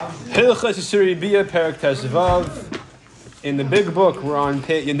Hilchos Yisuri Bia Perek Tezvav. In the big book, we're on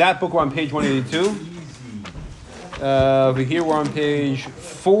page 182. Over here, we're on page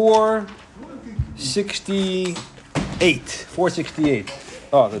 468. 468.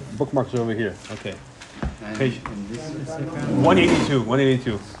 Oh, the bookmarks are over here. Okay. Page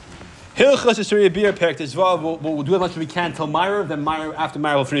 182. Hilchos Yisuri Bia Perek Tezvav. We'll do as much as we can till Myra. Then after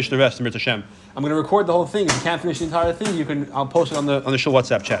Myra, we'll finish the rest. Mir Hashem. I'm going to record the whole thing. If you can't finish the entire thing, I'll post it on the show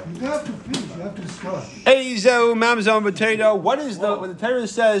WhatsApp chat. You have to finish. You have to discuss. Ezo mamzer potato. What is when the Torah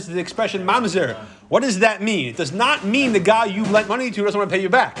says the expression mamzer? What does that mean? It does not mean the guy you lent money to doesn't want to pay you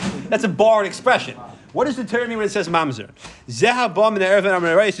back. That's a borrowed expression. What does the Torah mean when it says mamzer? Zehabam and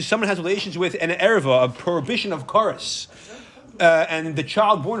erva. So someone has relations with an erva, a prohibition of chorus, and the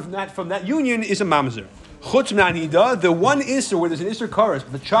child born from that union is a mamzer. Chutz nida, the one isser where there's an isser chorus,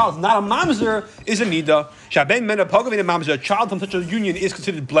 but the child's not a mamzer, is a nida. Shaben mena pogavin a mamzer. A child from such a union is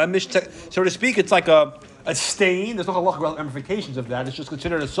considered blemished, so to speak. It's like a stain. There's no halachic ramifications of that. It's just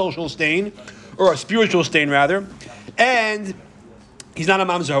considered a social stain, or a spiritual stain rather. And he's not a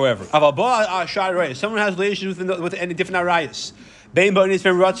mamzer, however. Someone has relations with any different arayas.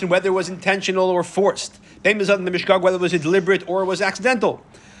 Whether it was intentional or forced. Whether it was deliberate or it was accidental.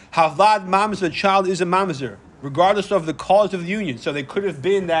 Havlad mamzer, the child is a mamzer, regardless of the cause of the union. So they could have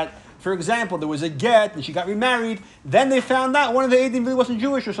been that, for example, there was a get and she got remarried. Then they found out one of the Eidim really wasn't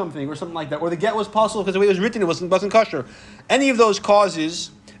Jewish or something like that, or the get was possible because the way it was written it wasn't kosher. Any of those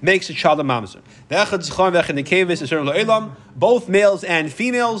causes makes a child a mamzer. Both males and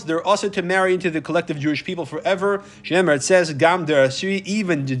females, they're also to marry into the collective Jewish people forever. It says gam derasiri,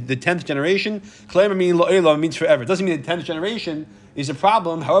 even the 10th generation. Means forever. It doesn't mean the 10th generation is a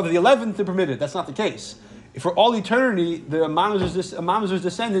problem. However, the 11th is permitted. That's not the case. For all eternity, the mamzer's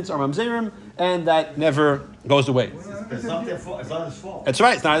descendants are mamzerim, and that never goes away. It's not their fault. It's not his fault. That's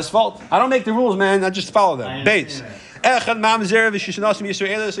right. It's not his fault. I don't make the rules, man. I just follow them. Base. This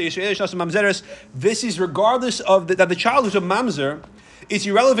is regardless of that the child who's a mamzer. It's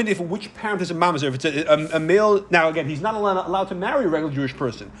irrelevant if which parent is a mamzer. If it's a male, now again, he's not allowed to marry a regular Jewish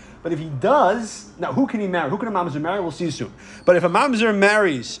person. But if he does, now who can he marry? Who can a mamzer marry? We'll see soon. But if a mamzer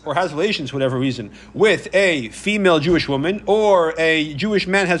marries or has relations, for whatever reason, with a female Jewish woman, or a Jewish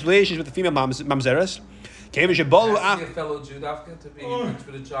man has relations with a female mamzeres, a fellow Jew to be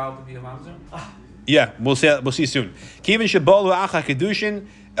for the child to be a mamzer. Yeah, we'll see soon. Kivin shabalu acha kedushin.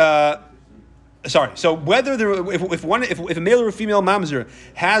 So whether if a male or a female mamzer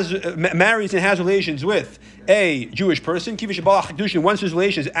marries and has relations with a Jewish person, kivin shabalu acha kedushin, once there's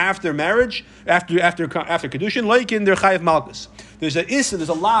relations after marriage, after kedushin, like in their chayiv malchus. There's a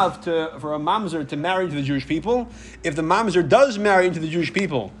lav for a mamzer to marry into the Jewish people. If the mamzer does marry into the Jewish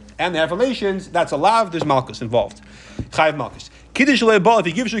people and they have relations, that's a lav. There's malchus involved. Chayiv malchus. Kiddush le'bal, if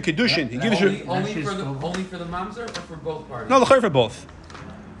he gives you kedushin, he gives you only for the mamzer or for both parties? No, the chayiv for both.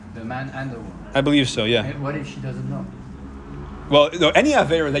 The man and the woman. I believe so. Yeah. And what if she doesn't know? Well, any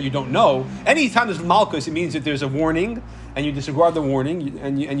avera that you don't know, anytime there's malchus, it means that there's a warning, and you disregard the warning,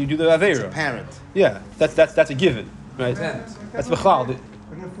 and you do the avera. It's a parent. Yeah, that's a given, right? That's b'chal.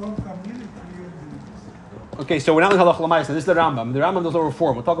 Okay, so we're not in halach l'maisa. This is the Rambam. The Rambam does over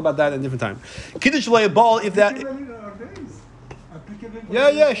form. We'll talk about that at a different time. Kiddush le'bal, if that.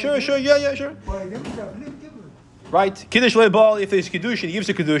 Yeah, sure. Right, Kiddush le'bal, if there's Kiddush, he gives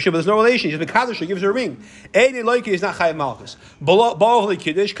a Kiddush, but there's no relation. He's Mekadosh, he gives her a ring. Ein Eloike is not Chayav Malchus. Ba'al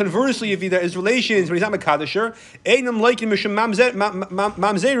Kiddush, conversely, if there is relations, but he's not Mekadosher, Einam Loike Mishum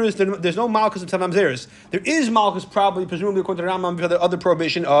Mamzerus, there's no Malchus of Mamzerus. There is Malchus, probably, presumably according to Rambam, for the other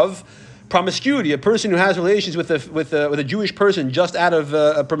prohibition of promiscuity. A person who has relations with a Jewish person just out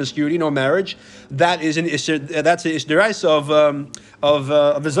of promiscuity, no marriage, that's an isderais of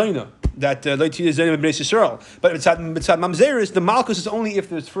the Zaina. That Leiti is Zaina b'nei Yisrael. But it's mamzeris. The malchus is only if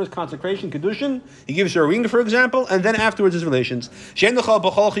there's first consecration, kedushin. He gives her a ring, for example, and then afterwards his relations.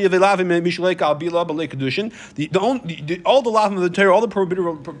 All the lavim of the Torah, all the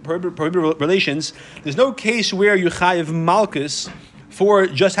prohibited relations. There's no case where you chayiv malchus for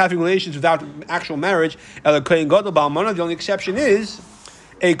just having relations without actual marriage. The only exception is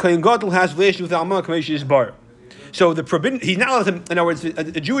a kohen gadol has relations with almana kamesh bar. So he's not allowed to, in other words,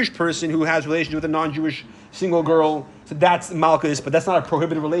 a Jewish person who has relations with a non-Jewish single girl, so that's malchus, but that's not a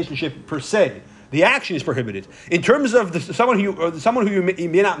prohibited relationship per se. The action is prohibited. In terms of someone who you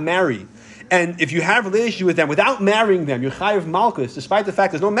may not marry, and if you have relations with them without marrying them, you're chayiv malchus, despite the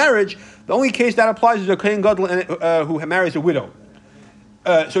fact there's no marriage, the only case that applies is a kohen gadol who marries a widow.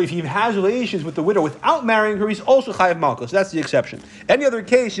 So if he has relations with the widow without marrying her, he's also chayav malchus. That's the exception. Any other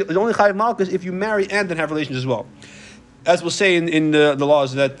case is only chayav malchus if you marry and then have relations as well. as we'll say in the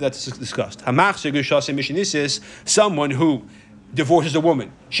laws that's discussed. Hamachzer Gushasei Mishanisis, someone who divorces a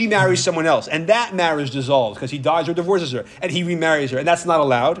woman. She marries someone else, and that marriage dissolves because he dies or divorces her, and he remarries her, and that's not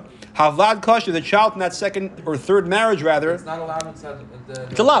allowed. Havlad Kasher, the child from that second or third marriage, rather. It's not allowed inside the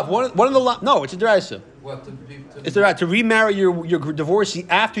It's allowed. One of the no, it's a deraisa. What, It's the right to remarry your divorcee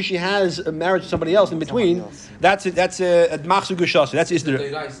after she has a marriage to somebody else in between. That's a machzor gushasa. That's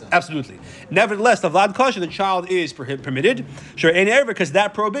isdera. Absolutely. Nevertheless, the vlad kasha, the child is permitted. Sure, in erva, because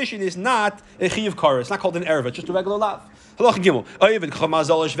that prohibition is not a chiyuv kara. It's not called an erva, just a regular lav. If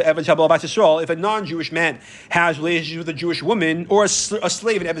a non-Jewish man has relations with a Jewish woman, or a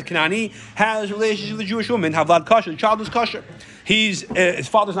slave, an Evet Kanani, has relations with a Jewish woman, Havlad Kasher, the child is kosher. His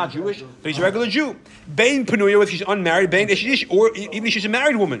father's not Jewish, but he's a regular Jew. Bein Penuya, if she's unmarried, Bein Eshish, or even if she's a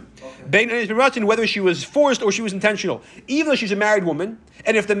married woman. Bein Eshish, whether she was forced or she was intentional. Even though she's a married woman,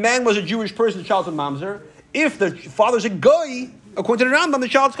 and if the man was a Jewish person, the child's a mamzer. If the father's a goy, according to the Rambam, the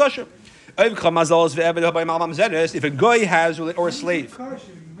child's kosher. If a guy has or a slave,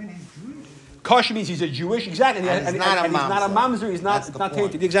 kosher means he's a Jewish, exactly, and he's not a mamzer. He's not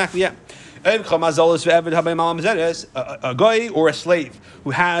tainted, exactly. Yeah. A guy or a slave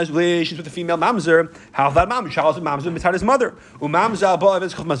who has relations with a female mamzer, how that child is a mamzer mitzad his mother.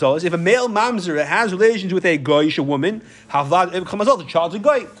 If a male mamzer has relations with a goyish woman, the child's a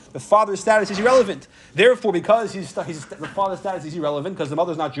goy. The father's status is irrelevant. Therefore, because the father's status is irrelevant, because the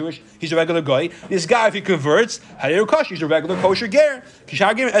mother's not Jewish, he's a regular guy. This guy, if he converts, he's a regular kosher ger,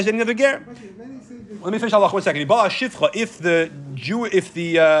 as any other ger. Let me finish Allah 1 second. If the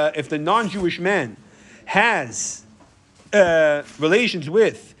non-Jewish man has relations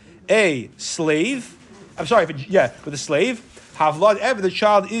with a slave, with a slave, Havlad Eved, the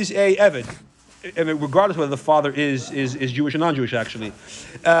child is a Eved. Regardless whether the father is Jewish or non-Jewish, actually.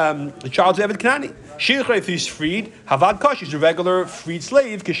 The child's Eved Kanani. Shilcha, if he's freed, Havad Kash, he's a regular freed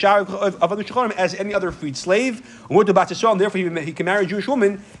slave, as any other freed slave. And therefore he can marry a Jewish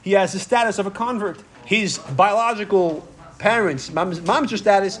woman. He has the status of a convert. His biological parents, mom's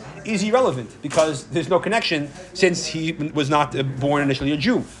status is irrelevant because there's no connection since he was not born initially a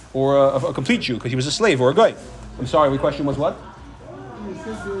Jew or a complete Jew because he was a slave or a guy. I'm sorry, the question was what?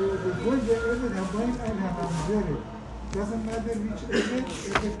 Doesn't matter which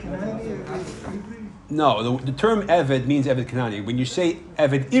Eved Kanani, Eved. No, the term Eved means Eved Kanani. When you say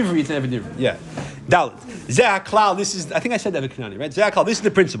Eved Ivri, it's an Eved Ivri. Yeah. Dalit. Zeh Klal, this is, I think I said Eved Kanani, right? Zeh Klal, this is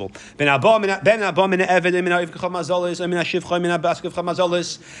the principle.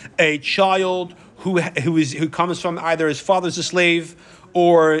 A child who comes from either his father's a slave,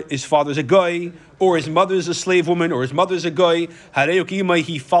 or his father's a guy, or his mother's a slave woman, or his mother's a guy,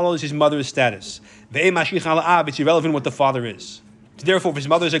 he follows his mother's status. It's irrelevant what the father is. Therefore, if his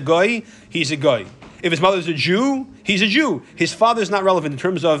mother's a guy, he's a guy. If his mother's a Jew, he's a Jew. His father is not relevant in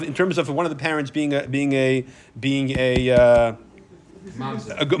terms of one of the parents being a one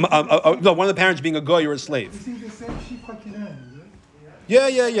of the parents being a guy or a slave.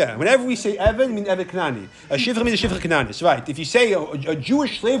 Yeah. Whenever we say Eved, we mean Eved Kanani. A Shivcha means a Shivcha Kananis, right? If you say a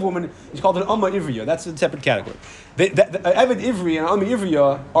Jewish slave woman is called an Amma Ivriya, that's a separate category. Eved Ivri and Amma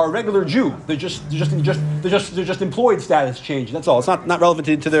Ivriya are a regular Jew. They're just employed status change. That's all. It's not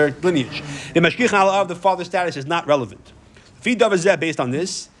relevant to their lineage. The Mashgiach Alav, the father's status is not relevant. Fidav Azeh, based on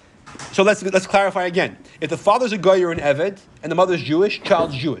this. So let's clarify again. If the father's a guy or an Eved and the mother's Jewish,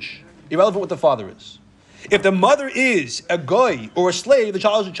 child's Jewish. Irrelevant what the father is. If the mother is a guy or a slave, the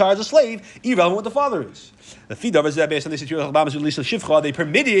child is a slave, irrelevant what the father is. The Fidav is based on this situation. They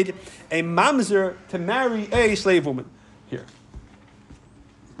permitted a mamzer to marry a slave woman. Here.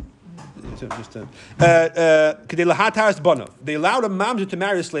 They allowed a mamzer to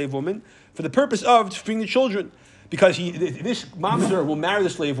marry a slave woman for the purpose of freeing the children. Because this mamzer will marry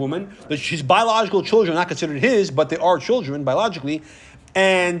the slave woman. His biological children are not considered his, but they are children biologically.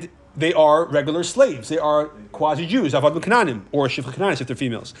 And they are regular slaves. They are quasi-Jews, Avad Kananim, or Shivcha Kananis if they're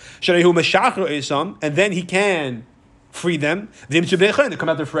females. And then he can free them. They come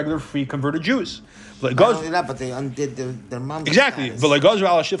out there for regular free converted Jews. Not only that, but they undid their mom's exactly.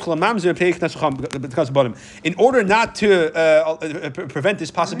 In order not to prevent this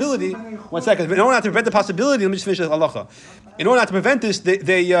possibility, 1 second. In order not to prevent the possibility, let me just finish the halacha. In order not to prevent this,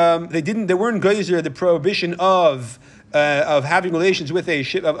 they weren't geyser the prohibition of having relations with a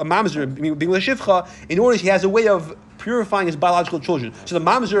mamzer, being a shivcha, in order he has a way of purifying his biological children. So the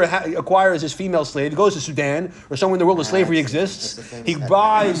mamzer acquires his female slave, he goes to Sudan, or somewhere in the world where slavery exists, he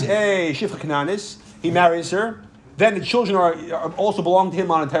buys a shivcha kananis, he marries her, then the children are also belong to him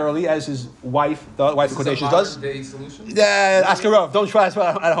monetarily as his wife, the wife of quotations does. Day solution? Ask her off. Don't try this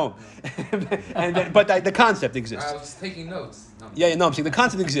at home. But the concept exists. I was taking notes. No. No, I'm saying the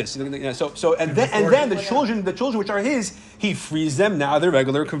concept exists. So and then the children which are his, he frees them. Now they're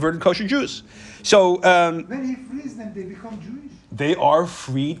regular converted kosher Jews. So When he frees them, they become Jewish. they are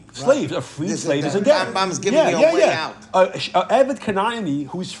freed slaves. A freed slave is a ger. Rambam's giving you a way out. A Eved Kanani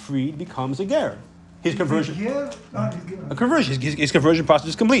who's freed becomes a ger. His conversion. Here, A conversion. His conversion process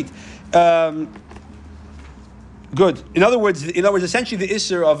is complete. Good. In other words, essentially, the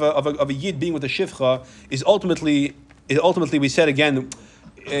isser of a yid being with a shivcha is ultimately we said again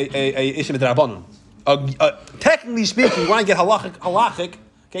a isser midrabanan. Technically speaking, you want to get halachic.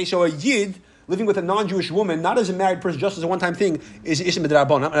 Okay, so a yid living with a non-Jewish woman, not as a married person, just as a one-time thing, is isser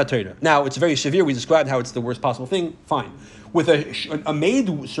midrabanan, not Torah. Now it's very severe. We described how it's the worst possible thing. Fine. With a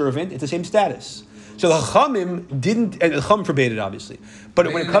maid servant, it's the same status. So the Chachamim didn't, and the Chachamim forbade it, obviously.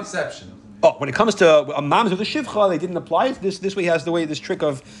 But when it comes, when it comes to a mamzer with a shivcha, they didn't apply it. This way has this trick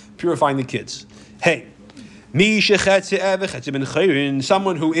of purifying the kids. Hey,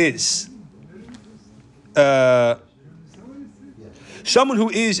 someone who is, someone who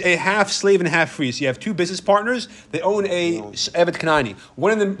is a half slave and half free. So you have two business partners. They own a Evet Kanani.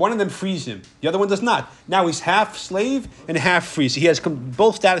 One of them frees him. The other one does not. Now he's half slave and half free. So he has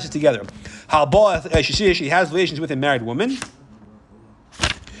both statuses together. She has relations with a married woman.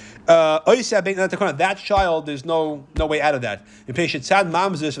 That child, there's no way out of that. Because he's half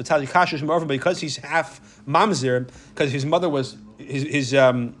mamzer, because his mother was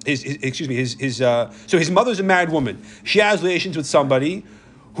so his mother's a married woman. She has relations with somebody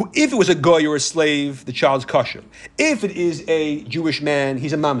who, if it was a goy or a slave, the child's kosher. If it is a Jewish man,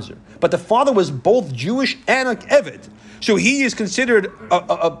 he's a mamzer. But the father was both Jewish and a eved, so he is considered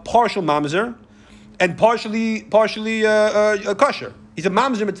a partial mamzer and partially kosher. He's a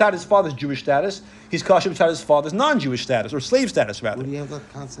mamzer mitzad his father's Jewish status. He's kosher mitzad his father's non-Jewish status, or slave status rather. Where do you have that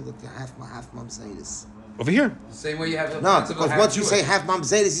concept that you half mamzedis? Over here. The same way you have the No, because once you say half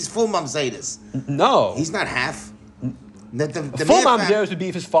mamzedis, he's full mamzedis. No. He's not half. The full mere fact- mamzer would be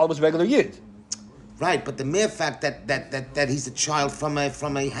if his father was regular yid. Right, but the mere fact that he's a child from a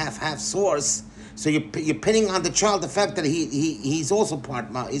half source, so you're pinning on the child the fact that he's also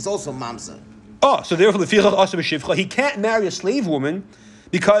mamzer. Oh, so therefore he can't marry a slave woman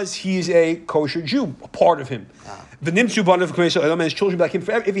because he's a kosher Jew, a part of him. The nimtzu b'anav his children be like him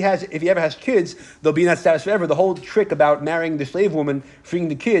forever. If he ever has kids, they'll be in that status forever. The whole trick about marrying the slave woman, freeing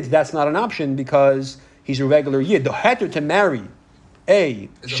the kids, that's not an option because he's a regular yid. The heter to marry a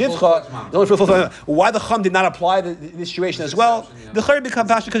shivcha, why the chum did not apply the situation as well? Yeah. The chayr become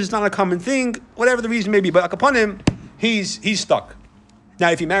pastor because it's not a common thing, whatever the reason may be. But upon him, he's stuck.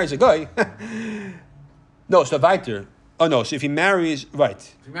 Now, if he marries a guy, no, so weiter. Oh no, so if he marries, right.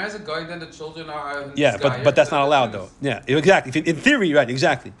 If he marries a guy, then the children are. Yeah, but that's not allowed though. Yeah, exactly. In theory, right?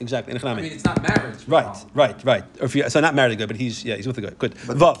 Exactly. I mean, it's not marriage. Right. Or if so not married a guy, but he's with a guy. Good.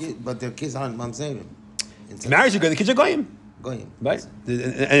 But their kids aren't mamzerim. He marries a guy, the kids are goyim. Right?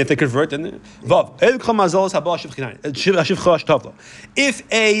 And if they convert, then Vav. If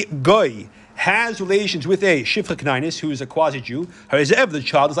a guy has relations with a shivcha knanis, who is a quasi-Jew, the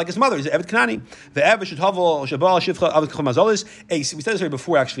child is like his mother. He's an eved knani. The eved should havel shabal shivcha aved chamazolis. We said this already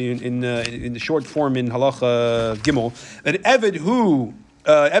before, actually, in the short form in halacha gimel. An eved who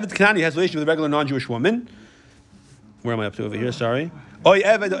eved knani has relations with a regular non-Jewish woman. Where am I up to over here? Sorry. Oy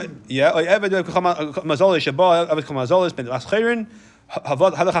eved chamazolis shabal aved chamazolis ben ascherin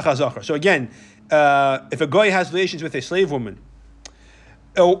havad halacha chazachar. So again, if a guy has relations with a slave woman,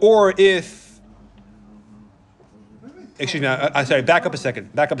 or if excuse me, I'm sorry. Back up a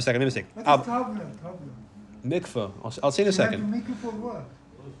second. Made a mistake. Mikvah. I'll say in a second. Mikvah for what?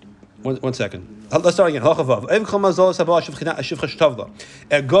 One second. Let's start again. A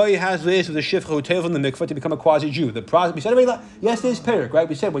guy has relations with a shivcha who tails on the mikvah to become a quasi-Jew. The process we said already. Yesterday's parak, right?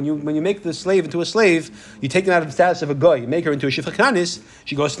 We said when you make the slave into a slave, you take them out of the status of a guy. You make her into a shivcha knanis.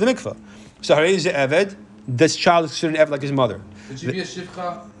 She goes to the mikvah. So Harei is eved. This child is considered eved like his mother. Would you be a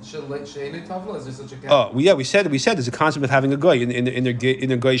shivcha she'enei tavla? Is there such a gap? Oh, well, yeah, we said there's a concept of having a guy in their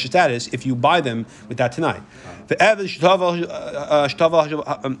goyish status if you buy them with that tonight. The eved shetaval shabal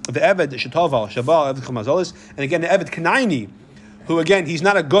eved chamazolis, and again the eved kanaini, who again he's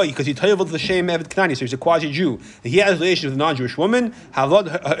not a guy because he toyvel the shame eved kanaini, so he's a quasi-Jew. He has relations with a non-Jewish woman. Havod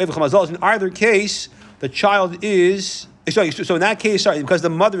eved chamazolis. In either case, the child is. So in that case, because the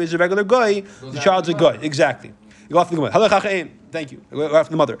mother is a regular guy, the child's a guy. Exactly. You go after the Gemara. Thank you. Go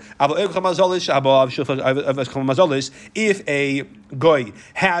after the mother. If a guy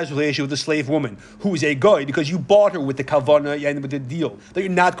has a relationship with a slave woman who is a guy because you bought her with the kalvana and with the deal that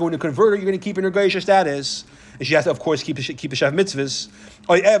you're not going to convert her, you're going to keep her in her geisha status, and she has to, of course, keep a shav mitzvahs.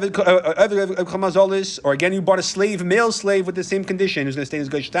 Or again, you bought a slave, male slave, with the same condition, who's going to stay in his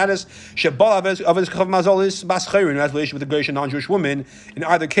geisha status. Who has a relation with a geisha non-Jewish woman. In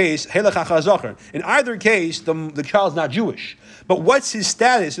either case, the child's not Jewish. But what's his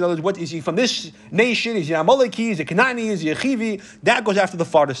status? In other words, what is he from this nation? Is he Amaleki? Is he Kanani? Is he a Chivi? That goes after the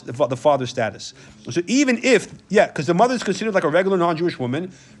father's status. So even if, because the mother is considered like a regular non-Jewish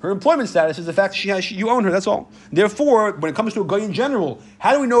woman, her employment status is the fact that you own her. That's all. Therefore, when it comes to a guy in general,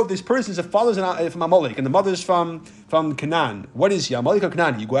 how do we know if this person is a father's from Amalek and the mother's from Canaan? What is he, Amalek or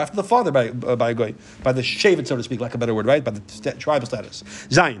Canaan? You go after the father by a guy, by the shaved, so to speak, like a better word, right? By the tribal status.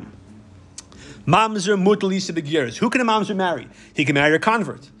 Zion. Mamzer mutalisa begiris. Who can a mamzer marry? He can marry a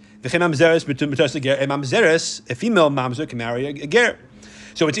convert. A female mamzer can marry a ger.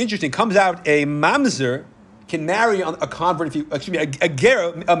 So it's interesting. It comes out a mamzer can marry a convert.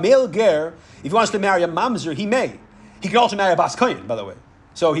 A male ger. If he wants to marry a mamzer, he may. He can also marry a bas kohen, by the way.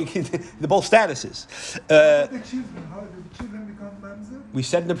 So he can the both statuses. The children, how do the children become mamzer? We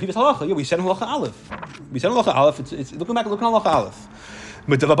said in the previous halacha. Yeah, we said in halacha aleph. It's looking back. Looking at halacha aleph.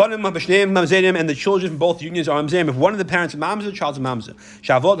 But the Rabbanim, Mamzerim, and the children from both unions are Mamzerim. If one of the parents is Mamzer, the child's a Mamzer.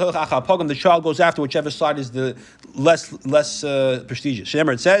 The child goes after whichever side is the less prestigious.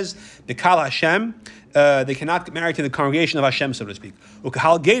 Shemar, it says, the Kal Hashem, they cannot get married to the congregation of Hashem, so to speak.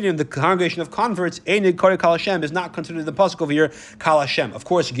 Ukahal Gedim, the congregation of converts, Einid Kori Kal Hashem, is not considered the pasuk over here, Kal Hashem. Of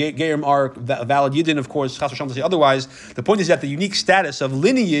course, Gerim are valid Yidden, of course, Chas Hashem to say otherwise. The point is that the unique status of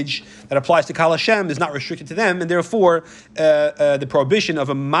lineage that applies to Kal Hashem is not restricted to them, and therefore, the prohibition of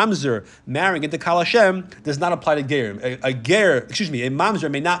a mamzer marrying into Kal Hashem does not apply to Gerim. A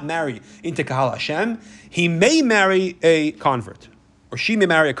mamzer may not marry into Kal Hashem. He may marry a convert, or she may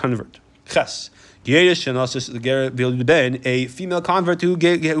marry a convert. Ches. A female convert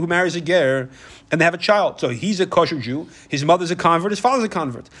who marries a ger, and they have a child. So he's a kosher Jew, his mother's a convert, his father's a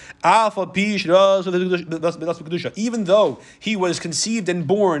convert. Even though he was conceived and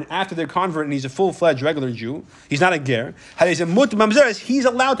born after their convert and he's a full-fledged regular Jew, he's not a ger, he's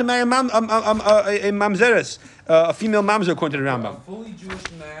allowed to marry a mamzeres, a female mamzer, according to the Rambam. A fully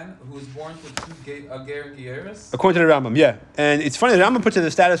Jewish man who is born to a ger and geras? According to the Rambam, yeah. And it's funny, the Rambam puts it in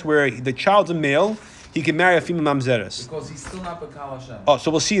the status where the child's a male, he can marry a female mamzeres. Because he's still not B'Kal Hashem. Oh,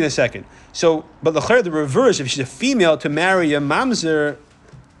 so we'll see in a second. So, but the reverse, if she's a female to marry a mamzer,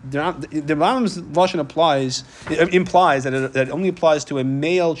 the Rambam's lashon implies that it only applies to a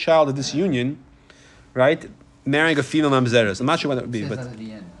male child of this union, right? Marrying a female mamzeres. I'm not sure what that would be, but It says at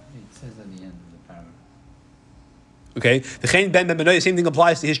the end of the paragraph. okay, the same thing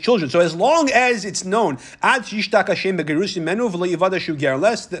applies to his children. So as long as it's known, until the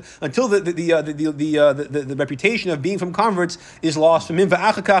reputation of being from converts is lost from him,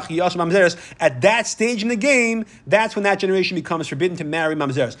 at that stage in the game, that's when that generation becomes forbidden to marry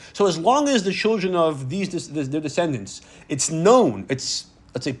mamzeres. So as long as the children of their descendants, it's known, it's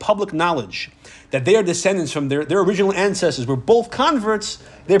a public knowledge that they are descendants from their original ancestors were both converts,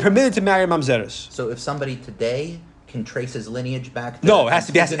 they're permitted to marry mamzeres. So if somebody today can trace his lineage back to No, it has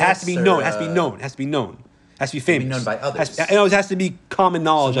to be known. It has to be known. It has to be known. It has to be famous. known by others. It has to be common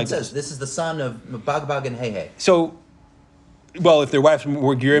knowledge. Someone says, this is the son of Bagbag and Hehe. So, well, if their wives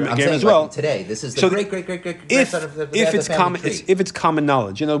were Gerim as well. Like today, this is the So great grandson of the if it's common, if it's common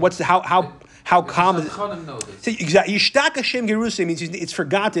knowledge, how common? Chanim know this. See, exactly. Yishtak Hashem Gerusim means it's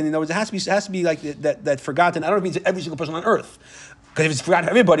forgotten. In other words, it has to be like that forgotten. I don't know if it means every single person on earth. Because if it's forgotten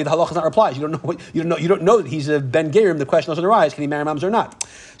for everybody, the halacha does not apply. You don't know that he's a ben gerim. The question doesn't arise: can he marry mams or not?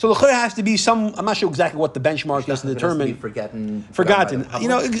 So the chayr has to be some. I'm not sure exactly what the benchmark is to determine. Forgotten. A bit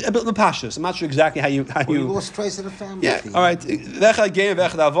pashtus. I'm not sure exactly how you. You lost trace of the family. Yeah. All right.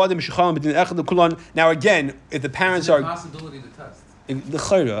 Now again, if the parents There's are. a possibility to test. The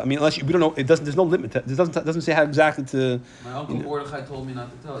chayra. I mean, unless we don't know. It doesn't. There's no limit. It doesn't say how exactly to. My uncle Mordechai told me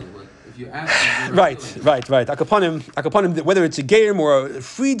not to tell you, but if you ask him, Right. Akaponim, whether it's a gerim or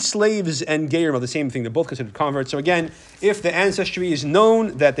freed slaves and gerim are the same thing. They're both considered converts. So again, if the ancestry is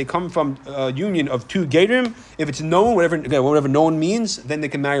known that they come from a union of two gerim, if it's known, whatever known means, then they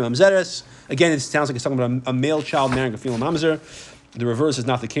can marry mamzeres. Again, it sounds like it's talking about a male child marrying a female mamzer. The reverse is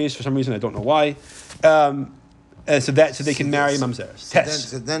not the case for some reason. I don't know why. So they can marry mamzeres.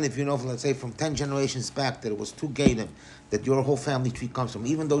 So then, if you know, let's say from 10 generations back, that it was two gerim that your whole family tree comes from,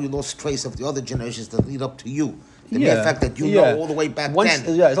 even though you lost trace of the other generations that lead up to you, The mere fact that you know all the way back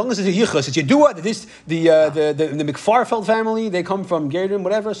then. Yeah, as long as it's a yichus, it's Yedua. The McFarfeld family, they come from Gerim,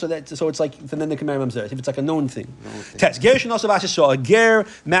 whatever. So it's like, and then they can marry mamzer. If it's like a known thing. Test. Ger should also a ger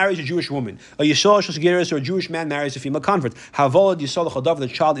marries a Jewish woman. A Yisrael should geris, or a Jewish man marries a female convert. Havolad Yisrael chadav, the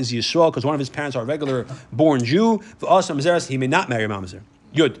child is Yisrael because one of his parents are a regular born Jew. For also mamzeres, he may not marry mamzer.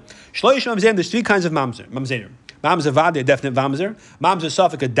 Good. Shloish mamzer. There's three kinds of mamzer. Mamzer vade, a definite mamzer. Mamzer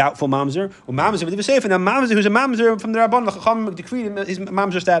safek, a doubtful mamzer. Or mamzer v'div and a mamzer who's a mamzer from the Rabban. The Chacham decreed his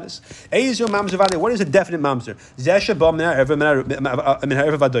mamzer status. Eizu mamzer vade. What is a definite mamzer? Zesha ba min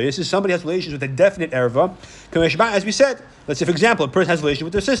ha'erva vadoyis is somebody has relations with a definite erva. As we said, let's say for example, a person has a relation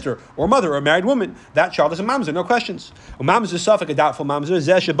with their sister or mother or a married woman. That child is a mamzer, no questions. Or mamzer safek, a doubtful mamzer.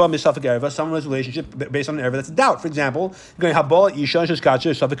 Zesha ba min safek erva. Someone has a relationship based on an erva that's a doubt. For example, you're going to habal isha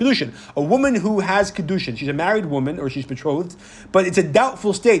sheshkacha safek kedushin. A woman who has kedushin, she's a married woman or she's betrothed, but it's a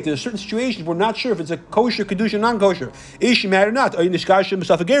doubtful state. There are certain situations we're not sure if it's a kosher kedushin, non-kosher. Is she married or not?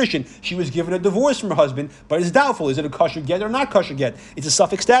 She was given a divorce from her husband, but it's doubtful. Is it a kosher get or not kosher get? It's a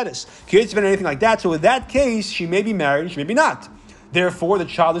suffix status. Kids been anything like that. So in that case, she may be married, she may be not. Therefore, the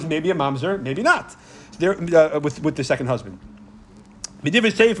child is maybe a mamzer, maybe not. With the second husband.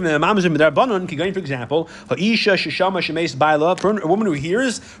 Medivers say from the mamzer midarbanon, for example, ha'isha sheshama shemeis baila, a woman who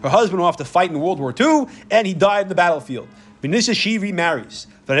hears her husband went off to fight in World War II and he died in the battlefield. Benissa she remarries.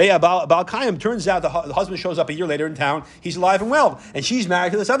 Baal Kayim, turns out the husband shows up a year later in town. He's alive and well, and she's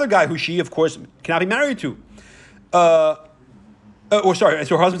married to this other guy who she, of course, cannot be married to. So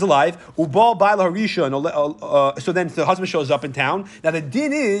her husband's alive. Ubal Baila Harisha. So then the husband shows up in town. Now the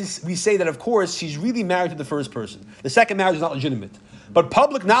din is, we say that of course she's really married to the first person. The second marriage is not legitimate. But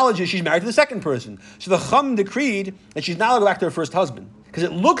public knowledge is she's married to the second person. So the Chum decreed that she's not allowed to go back to her first husband. Because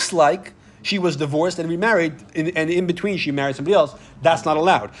it looks like she was divorced and remarried, and in between she married somebody else. That's not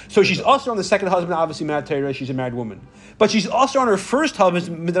allowed. So she's also on the second husband, obviously married Torah, she's a married woman. But she's also on her first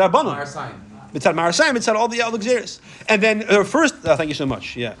husband, Midrabanan. Mitzad Marasayim, Mitzad all the Alexanders. And then her first, thank you so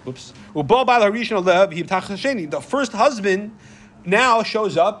much, yeah, oops. The first husband now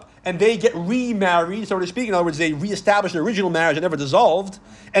shows up, and they get remarried, so to speak. In other words, they reestablish their original marriage that never dissolved,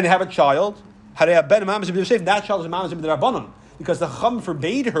 and they have a child. That child is a mamzer b'drabanan, because the Chum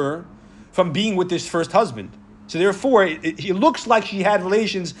forbade her from being with this first husband. So therefore, it looks like she had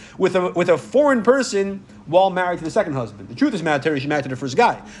relations with a foreign person while married to the second husband. The truth is, she's married to the first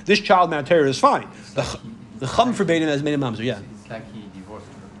guy. This child married is fine. The Chum forbade him as made a mamzer. Yeah. It's like he divorced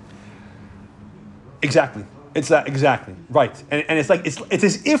her. Exactly. It's that exactly right, and it's like it's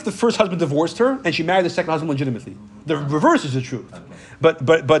as if the first husband divorced her and she married the second husband legitimately. The reverse is the truth, okay. but the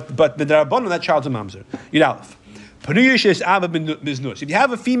Rabbanon, that child's a mamzer. Yud Aleph. If you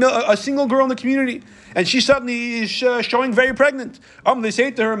have a single girl in the community and she suddenly is showing very pregnant, they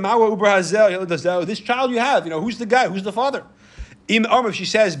say to her, this child you have, who's the guy, who's the father? If she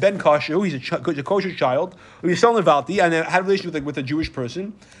says Ben Kosher, he's a kosher child, or he's selling Valti and had a relationship with a Jewish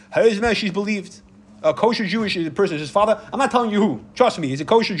person, she's believed. A kosher Jewish person is his father. I'm not telling you who. Trust me, he's a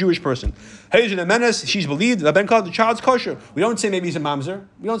kosher Jewish person. She's believed. The child's kosher. We don't say maybe he's a mamzer.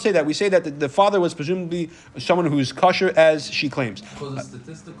 We don't say that. We say that the father was presumably someone who's kosher as she claims. So the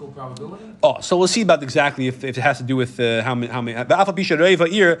statistical probability? So we'll see about exactly if it has to do with how many.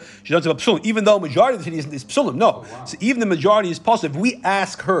 Even though majority of the city is psulim. No. Oh, wow. So even the majority is positive. We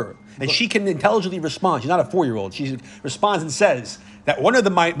ask her, and she can intelligently respond. She's not a 4-year-old. She responds and says that one of the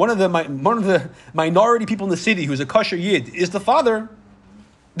minority people in the city who's a kosher yid is the father,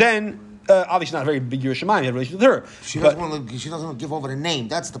 then obviously not a very big Yerushalayim, he had a relationship with her. She doesn't want to give over the name.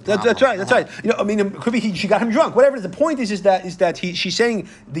 That's the problem. That's right. It could be she got him drunk. Whatever. The point is that she's saying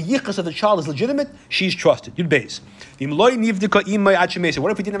the yichus of the child is legitimate. She's trusted. Yud Beis. What if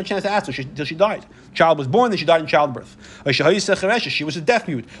he didn't have a chance to ask her until she died? Child was born, then she died in childbirth. She was a deaf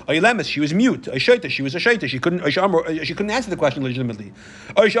mute. She was mute. She was a shaita. She couldn't answer the question legitimately.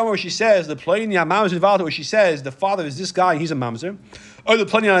 She says she says the father is this guy. He's a mamzer.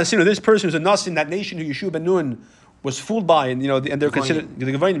 This person is a nasin, that nation who Yeshua ben Nun was fooled by, and they're considered the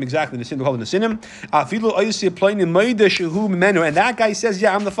Gevanim, exactly, the sin called the Nasinim. And that guy says,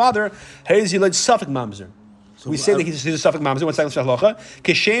 yeah, I'm the father. He's led Suffolk mamzer. We say that he's a Suffolk mamzer. One second,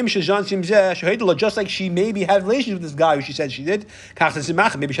 just like she maybe had relations with this guy who she said she did. Maybe she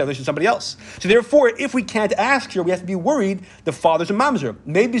had relations with somebody else. So therefore, if we can't ask her, we have to be worried the father's a mamzer.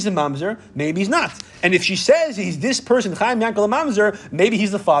 Maybe he's a mamzer, maybe he's not. And if she says he's this person, Chaim Yankel a mamzer, maybe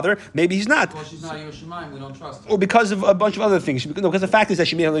he's the father, maybe he's not. Well, she's not Yerushalayim, we don't trust her. Or because of a bunch of other things. Because the fact is that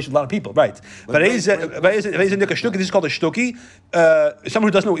she made a relationship with a lot of people, right? But this is called a shtuki. Someone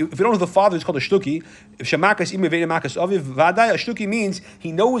who doesn't know, if you don't know the father, it's called a shtuki. If Shemakas a shtuki means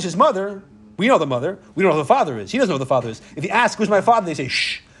he knows his mother, We know the mother. We don't know who the father is. He doesn't know who the father is. If he asks, who's my father, they say,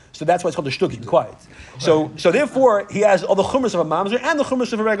 shh. So that's why it's called the shtuki, quiet. So therefore, he has all the chumras of a mamzer and the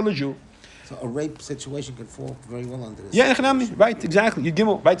chumras of a regular Jew. So a rape situation could fall very well under this. Yeah, right, exactly. You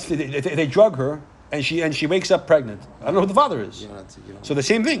gimel, right? They drug her, and she wakes up pregnant. I don't know who the father is. So the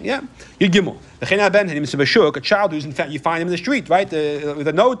same thing, yeah. Yud gimel. A child who's in fact, you find him in the street, right? With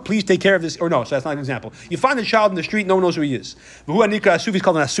a note, please take care of this. Or no, so that's not an example. You find a child in the street, no one knows who he is. Who anikra asufi is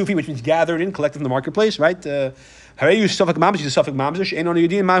called an asufi, which means gathered in, collected from the marketplace, right? Hareyu suffolk mamzer, he's a suffolk mamzer. She'ein on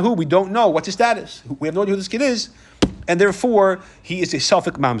yudin mahu. We don't know what's his status. We have no idea who this kid is, and therefore he is a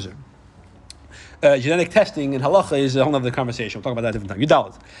suffolk mamzer. Genetic testing in halacha is a whole other conversation. We'll talk about that a different time.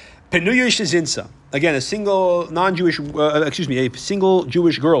 Yudalit. Penuyush zinsa. Again, a single a single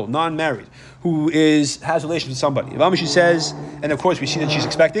Jewish girl, non-married, who has relations with somebody. She says, and of course we see that she's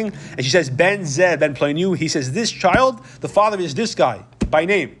expecting, and she says, Ben Zed, Ben Plenu. He says, this child, the father is this guy by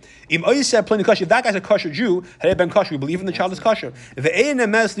name. If that guy's a kosher Jew, Ben kosher, we believe in the child is kosher.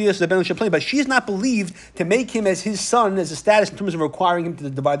 But she's not believed to make him as his son, as a status in terms of requiring him to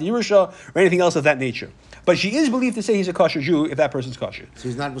divide the Yerusha or anything else of that nature. But she is believed to say he's a kosher Jew if that person's kosher. So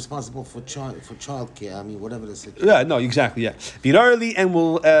he's not responsible for child care. I mean, whatever the situation. Yeah, no, exactly, yeah. Virarly, and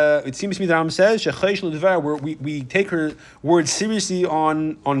it seems to me that Ram says, we take her word seriously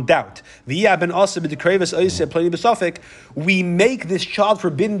on doubt. We make this child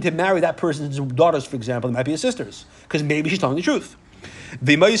forbidden to marry that person's daughters, for example. It might be his sisters, because maybe she's telling the truth.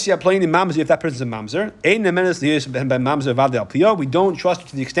 The Moisia playing in mamzer if that person's a mamzer. We don't trust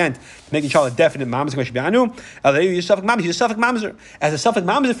to the extent to make the child a definite mamzer. He's a suffolk mamzer. As a suffolk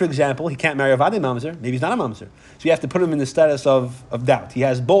mamzer, for example, he can't marry a vade mamzer. Maybe he's not a mamzer. So you have to put him in the status of doubt. He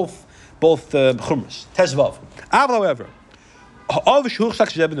has both chumras. Tezvav. However,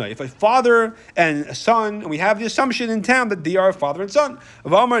 if a father and a son, and we have the assumption in town that they are father and son.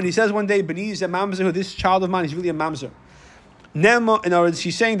 And he says one day, Beniz a mamzer, this child of mine is really a mamzer. In other words,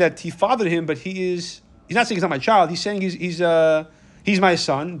 he's saying that he fathered him, but he's not saying he's not my child. He's saying he's my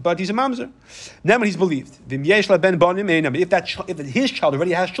son, but he's a mamzer. Then he's believed. If his child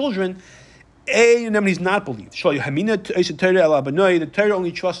already has children, he's not believed. The Torah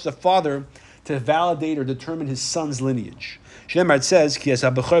only trusts a father to validate or determine his son's lineage. It says he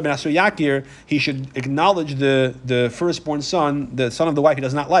should acknowledge the firstborn son, the son of the wife he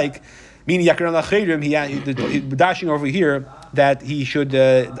does not like. Meaning, dashing over here that he should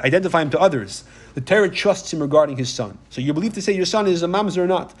identify him to others. The Torah trusts him regarding his son. So you're believed to say your son is a mamzer or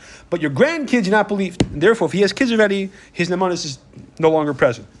not. But your grandkids, you're not believed. And therefore, if he has kids already, his nemanis is no longer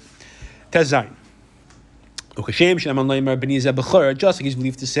present. Tezayin. Just like he's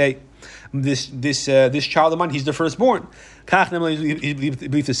believed to say, this child of mine, he's the firstborn. He's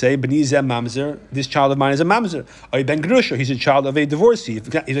believed to say, mamzer, this child of mine is a mamzer. Ben grusha, he's a child of a divorcee.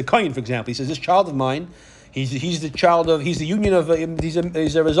 He's a kohen, for example. He says, this child of mine, he's the union of,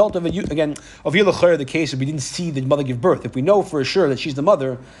 he's a result of Yilachar, the case if we didn't see the mother give birth. If we know for sure that she's the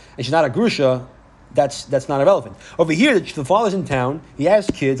mother and she's not a grusha, that's not irrelevant. Over here, the father's in town. He has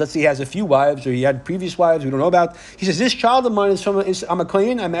kids. Let's say he has a few wives, or he had previous wives we don't know about. He says, "This child of mine I'm a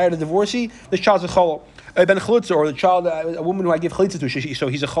kohen. I married a divorcee. This child's a cholol, ben chalutza, or the child, a woman who I give chalitza to. So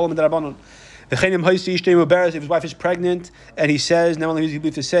he's a cholol midrabanan. If his wife is pregnant, and he says, now only he's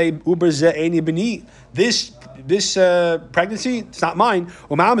believed to say, this pregnancy, it's not mine.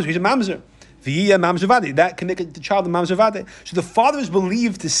 Or he's a mamzer. That can make the child a mamzer. So the father is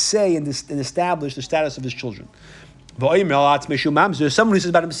believed to say and establish the status of his children. There's someone who says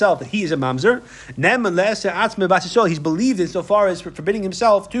about himself that he is a mamzer. He's believed insofar as forbidding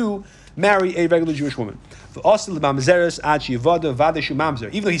himself to marry a regular Jewish woman. Even though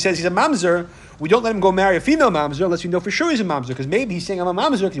he says he's a mamzer, we don't let him go marry a female mamzer unless we know for sure he's a mamzer, because maybe he's saying I'm a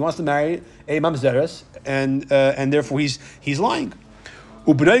mamzer because he wants to marry a mamzeres, and therefore he's lying.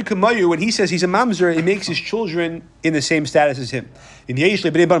 When he says he's a mamzer, it makes his children in the same status as him. But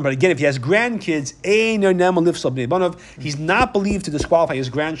again, if he has grandkids, he's not believed to disqualify his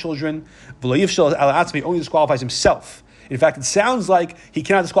grandchildren. He only disqualifies himself. In fact, it sounds like he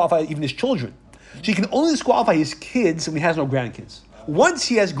cannot disqualify even his children. So he can only disqualify his kids when he has no grandkids. Once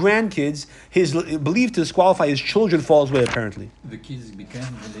he has grandkids, his belief to disqualify his children falls away, apparently. The kids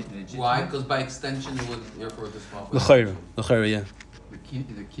become legitimate. Why? Because by extension, it would therefore disqualify. Yeah. The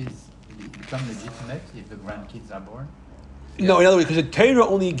kids become legitimate if the grandkids are born? No, in other words, because the Torah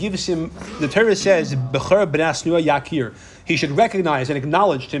only gives him, the Torah says, Bechor b'nei asnua yakir. He should recognize and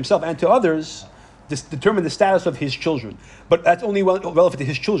acknowledge to himself and to others determine the status of his children. But that's only relevant to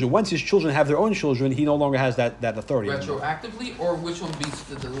his children. Once his children have their own children, he no longer has that authority. Retroactively, or which one beats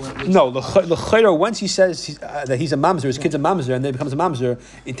the which No, the chayra, once he says that he's a mamzer, his kid's a mamzer, and then becomes a mamzer,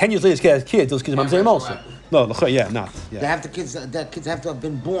 in 10 years later his kid has kids, those kids are mamzer him also. No, not. They Yeah, have the kids have to have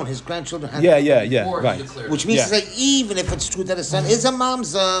been born. His grandchildren have yeah, before he right. declared Which it. means Yeah. to say, even if it's true that his son is a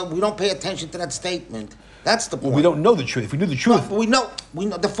mamzer, we don't pay attention to that statement. That's the point. Well, we don't know the truth. If we knew the truth, But we know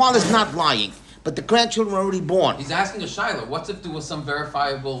the father's not lying, but the grandchildren are already born. He's asking a Shiloh. What's if there was some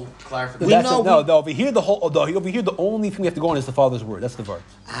verifiable clarification? We that's know- no. Over here, the only thing we have to go on is the father's word. That's the verse.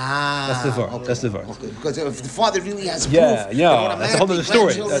 That's the verse. Okay. That's the verse. Okay. Because if the father really has proof, Yeah, then that's a whole other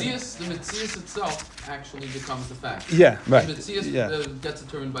story. automatically The Metzias itself actually becomes the fact. Yeah, right. The Metzias Yeah. gets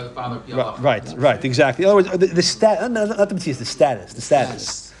determined by the father. Right, exactly. In other words, the stat, not the Matthias, the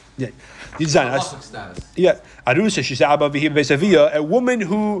status. Yeah. You design. Halachic status. Yeah, Arusa, she said, a woman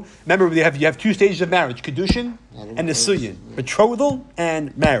who, remember, you have two stages of marriage, Kedushin and Nisuyin, betrothal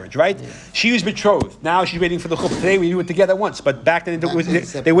and marriage, right? She was betrothed. Now she's waiting for the chuppah. Today we do it together once, but back then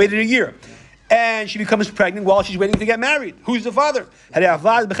they waited a year. And she becomes pregnant while she's waiting to get married. Who's the father? The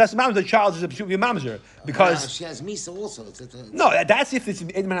child is a mamzer. Because, she has misa also. no, that's if it's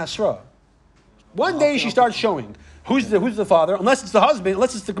Edman Hasra. One day she starts showing. Who's the father? Unless it's the husband,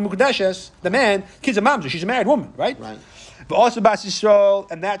 unless it's the Mukadeshes, the man, kid's a mamzer. She's a married woman, right? Right. But also Bas Yisrael,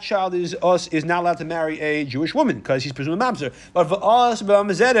 and that child is not allowed to marry a Jewish woman because he's presumed a mamzer. But for us,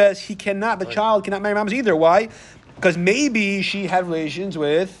 the child cannot marry mamzer either. Why? Because maybe she had relations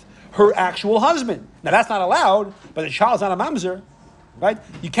with her actual husband. Now that's not allowed, but the child's not a mamzer, right?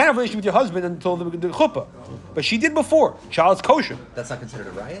 You can't have a relationship with your husband until the chuppah. But she did before. Child's kosher. That's not considered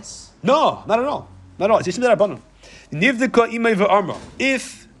a rayas? No, not at all. Not at all. It's Yisrael Rabbanon. Nivdeka imay ve'arma.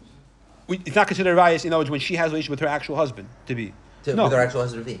 It's not considered a rayas, in other words, when she has a relationship with her actual husband to be. No. With her actual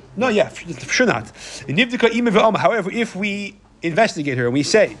husband to be. No, yeah, for sure not. Nivdeka imay ve'arma. However, if we investigate her and we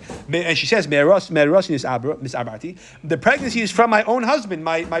say, and she says, the pregnancy is from my own husband,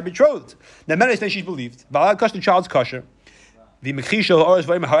 my betrothed. Then she's believed. The child's kosher.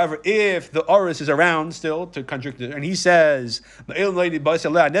 However, if the Oris is around still to contradict her, and he says, I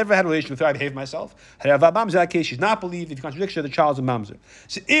never had a relation with her, I behaved myself. In that case, she's not believed. If he contradicts her, the child's a mamzer.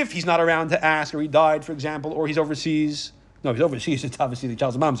 So if he's not around to ask, or he died, for example, or he's overseas, no, he's overseas, it's obviously the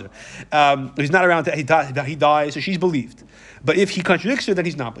child's a mamzer. He's not around to, he dies, so she's believed. But if he contradicts her, then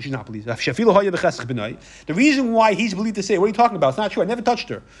she's not believed. The reason why he's believed to say, what are you talking about? It's not true, I never touched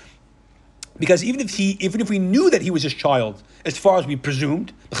her. Because even if we knew that he was his child, as far as we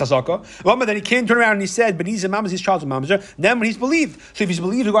presumed, the chazaka, then he came, turned around and he said, but he's a mamzer, his child's a mamzer, then when he's believed. So if he's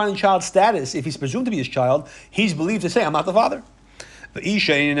believed regarding the child's status, if he's presumed to be his child, he's believed to say, I'm not the father.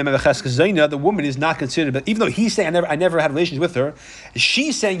 The woman is not considered, but even though he's saying, I never had relations with her,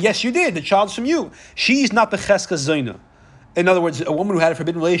 she's saying, yes, you did, the child's from you. She's not the cheska zayna. In other words, a woman who had a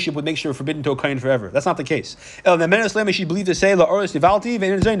forbidden relationship would make sure forbidden to a kohen forever. That's not the case. She believed to say, I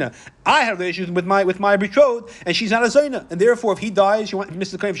had a relationship with my betrothed, and she's not a zayna. And therefore, if he dies, she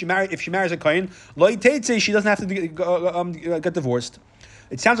misses the kohen. If she marries a kohen, she doesn't have to get divorced.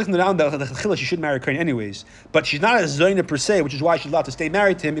 It sounds like from the down that she should marry a kohen anyways, but she's not a zayna per se, which is why she's allowed to stay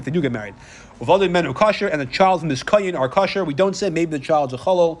married to him if they do get married. With other men who kosher and the child from this kohen are kosher, we don't say maybe the child's a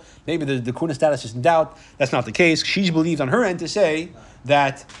cholol, maybe the kuna status is in doubt. That's not the case. She's believed on her end to say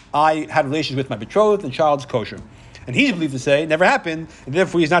that I had relations with my betrothed and the child's kosher. And he's believed to say it never happened, and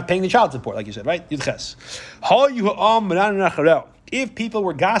therefore he's not paying the child support, like you said, right? If people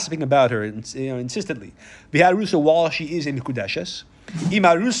were gossiping about her insistently, while she is in Kudeshes,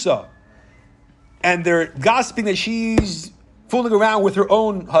 Imarusa, and they're gossiping that she's fooling around with her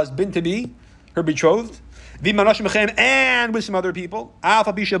own husband to be, her betrothed, and with some other people,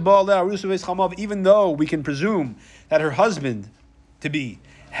 even though we can presume that her husband to be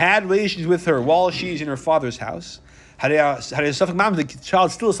had relations with her while she's in her father's house, the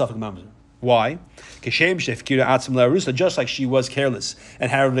child's still a suffix mamzer. Why? Just like she was careless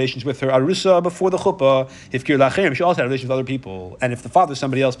and had relations with her arusa before the chuppah, she also had relations with other people. And if the father is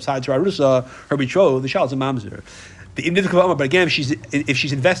somebody else besides her arusa, her betrothed, the child's a mamzer. But again, if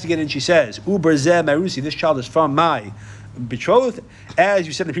she's investigated and she says, this child is from my betrothed, as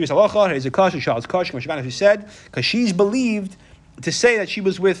you said in the previous halacha, he's a kosher, child's kosher, as you said, because she's believed to say that she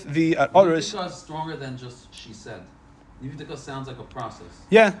was with the others. Nivitika is stronger than just she said. Nivitika sounds like a process.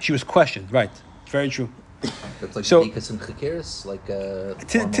 Yeah, she was questioned, right. Very true. That's like So- Bedikas and Chakiris, like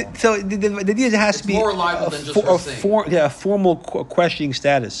So the idea is it has to be more reliable than just her saying. a formal questioning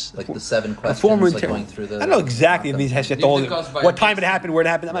status. like the 7 A questions, formal like going through the. I don't know exactly if it has to Nivdika goes by what a time it basis. happened, where it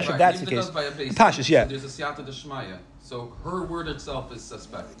happened. I'm not sure if that's the case. Pashas, yeah. So there's a siyata d'shmaya. So her word itself is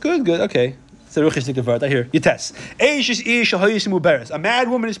suspect. Good, okay. It's a ruchistic word. I hear you. Test. A mad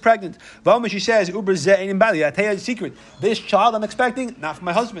woman is pregnant. She says, I tell you a secret. This child I'm expecting, not from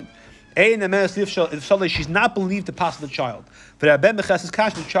my husband. She's not believed to pass the child.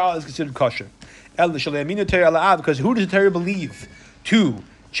 The child is considered kosher. Because who does the Torah believe to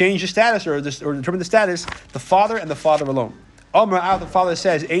change the status or determine the status? The father and the father alone. The father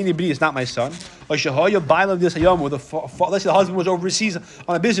says, is not my son. Let's say the husband was overseas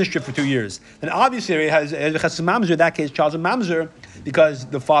on a business trip for 2 years. Then obviously it has mamzer. In that case, child's a mamzer because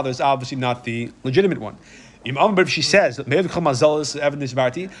the father is obviously not the legitimate one. But if she says, what if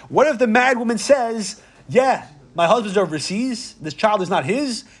the mad woman says, yeah, my husband's overseas, this child is not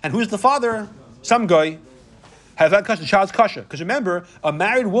his, and who's the father? Some guy. Have that the child's kosher. Because remember, a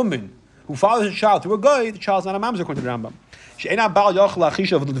married woman who fathers a child to a guy, the child's not a mamzer according to the Rambam.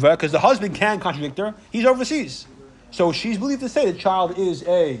 Because the husband can contradict her, he's overseas. So she's believed to say the child is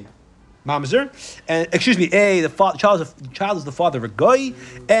a mamzer, and the child is the father of a guy,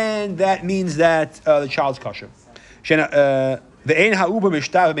 and that means that the child's kosher.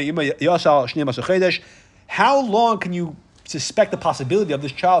 How long can you suspect the possibility of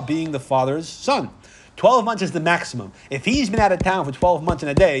this child being the father's son? 12 months is the maximum. If he's been out of town for 12 months and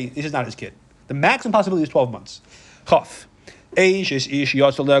a day, this is not his kid. The maximum possibility is 12 months. Chaf. A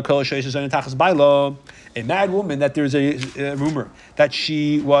mad woman that there's a rumor that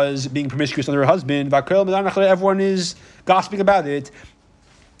she was being promiscuous under her husband. Everyone is gossiping about it.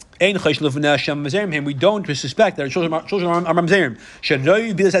 We don't suspect that her children are mamzerim.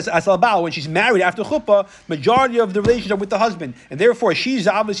 When she's married after chuppah, majority of the relations are with the husband, and therefore she's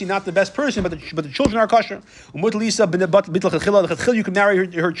obviously not the best person, but the children are kosher. You can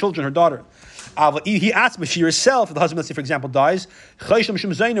marry her children, her daughter. He asked me, she herself, if the husband, let's say, for example, dies,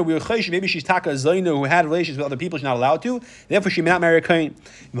 maybe she's taka zayna who had relations with other people, she's not allowed to, therefore she may not marry a kohen.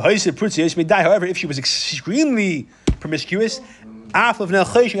 However, if she was extremely promiscuous, you have to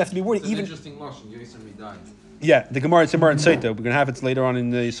be worried. Even interesting lashon, Yosef died. Yeah, the Gemara in Saita. We're going to have it later on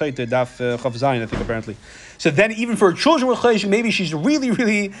in the Saita, Daf Chav Zayin, I think, apparently. So then, even for her children with Chayshim, maybe she's really,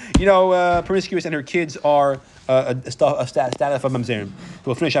 promiscuous, and her kids are a status of Mamzerim.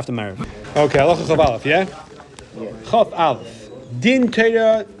 We'll finish after marriage. Okay, Halacha Chav Aleph, yeah? Chav Aleph. Din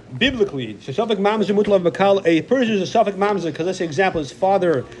Torah, biblically, so Safek Mamzer Mutlav Bakal, a person is a Safek Mamzer, because let's say example, his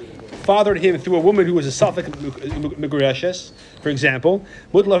father fathered him through a woman who was a Safek Megureshes, for example,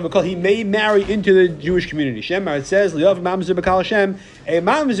 he may marry into the Jewish community. Shemar, it says, Liav Mamzer Bakal Hashem, a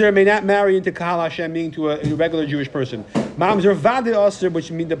Mamzer may not marry into Kahal Hashem, meaning to a regular Jewish person. Mamzer Vade Aser,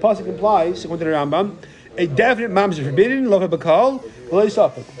 which means the pasuk implies, according to the Rambam, a definite Mamzer forbidden, Lav Bakal,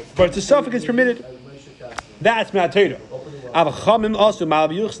 Safek. But it's a Safek, it's permitted. That's Ma'atera. Avachamim also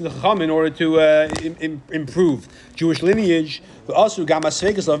Malabiyuchs in the Chacham in order to improve Jewish lineage. But also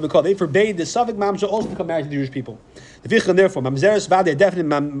Gamasvekas Lav Bakal, they forbade the Safek Mamzer also to become married to the Jewish people. The Vichan, therefore, Mamzeres Vade, a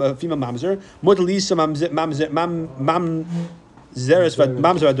definite female Mamzer, Mutalisa Mamzeres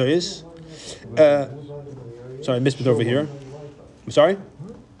Mamzer Adoris. Sorry, I missed it over here. I'm sorry?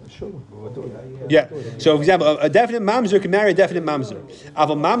 Yeah. So, for example, a definite mamzer can marry a definite mamzer.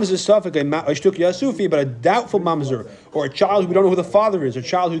 Aval mamzer safek a shtuk yasufi, but a doubtful mamzer, or a child who we don't know who the father is, or a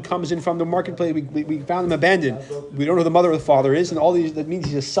child who comes in from the marketplace, we found him abandoned. We don't know who the mother or the father is, and all these, that means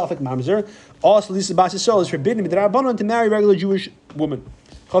he's a safek mamzer. Also, Lisa Basisol is forbidden to marry a regular Jewish woman.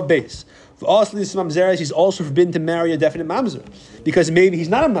 Chav Beis. For also Lisa Mamzeres, he's also forbidden to marry a definite mamzer, because maybe he's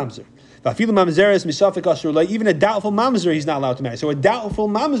not a mamzer. Even a doubtful mamzer he's not allowed to marry. So a doubtful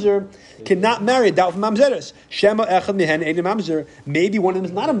mamzer cannot marry a doubtful mamzeres. Shema echad mihen ein mamzer. Maybe one of them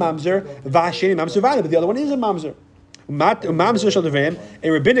is not a mamzer, v'asheni mamzer v'ali, but the other one is a mamzer. Mamzer shel devreim, a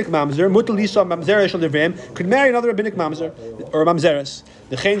rabbinic mamzer, mutalisa mamzeres shel devreim, could marry another rabbinic mamzer or mamzeres.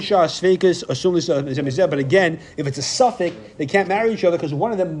 The chen shah sveikus assume this, but again, if it's a suffix, they can't marry each other because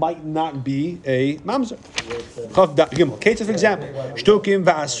one of them might not be a mamzer. Cases, for example, shtukim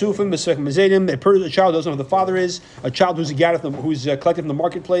va'asufim b'svek mazedim. A child doesn't know who the father is, a child who's who's collected from the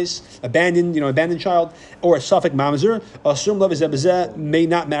marketplace, abandoned child, or a suffix mamzer. Assume love is may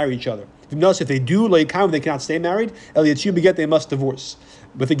not marry each other. If they do, they cannot stay married. They must divorce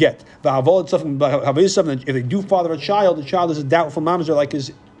with a get. If they do father a child, the child is a doubtful mamzer like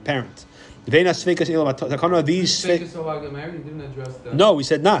his parent. These no, we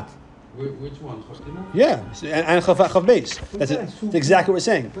said not. Which one? Yeah, and Chav Beis. That's exactly what we're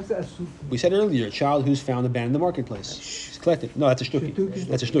saying. We said earlier, a child who's found abandoned in the marketplace. He's collected. No, that's a shtuki.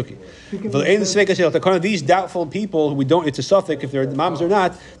 That's a shtuki. These doubtful people who we don't, it's a suffix, if they're moms or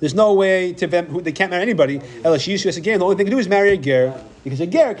not, there's no way to them, they can't marry anybody. Again, the only thing to do is marry a ger. because a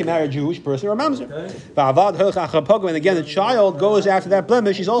ger can marry a Jewish person or a mamzer. And again, the child goes after that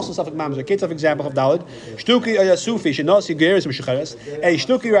blemish. He's also suffix mamzer. Case of example of Dalid. Shtuki Yasufi shenasi geris m'shecheres. A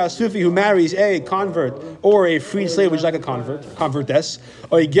shtuki Yasufi who marries a convert or a freed slave, which is like a convertess,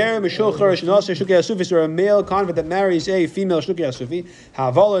 or a ger mishulcher shenasi shtuki Yasufi, or a male convert that marries a female shtuki Yasufi.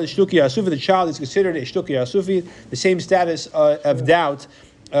 Havala and shtuki Yasufi. The child is considered a shtuki Yasufi, the same status of doubt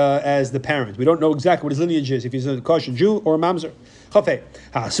as the parent. We don't know exactly what his lineage is, if he's a kosher Jew or a mamzer.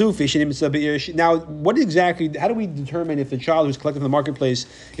 Now, what exactly? How do we determine if the child who's collected from the marketplace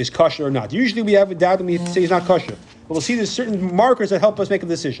is kosher or not? Usually, we have a doubt and we say he's not kosher. But we'll see there's certain markers that help us make a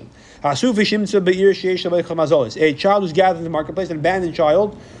decision. A child who's gathered in the marketplace, an abandoned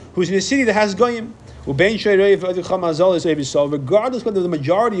child who's in a city that has goyim. Regardless whether the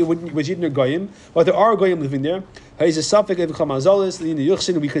majority was Yidden or goyim, but there are goyim living there, he's a suffix of chamazolis.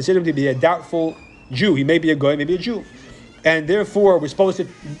 We consider him to be a doubtful Jew. He may be a goyim, maybe a Jew, and therefore we're supposed to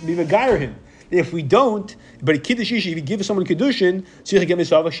megayer him. If we don't, but a kiddush, if you give someone kiddushin,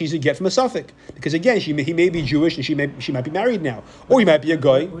 she's a get from a suffix, because again, he may be Jewish and she might be married now, or he might be a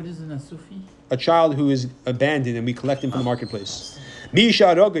goy. What is an asufi? A child who is abandoned and we collect him from the marketplace. Misha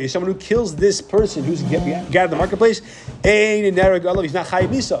Roga is someone who kills this person who's gathered in the marketplace. He's not chayiv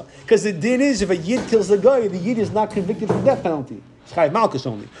misa, because the din is if a yid kills the guy, the yid is not convicted for the death penalty. It's chayiv malchus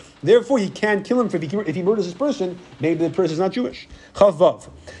only. Therefore, you can't kill him if he murders this person. Maybe the person is not Jewish. Chavav.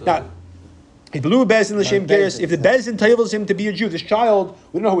 Now, if the Bezdin tayvels him to be a Jew, this child,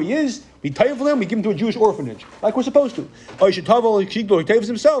 we don't know who he is. We tayvel him, we give him to a Jewish orphanage, like we're supposed to. Or he tayvels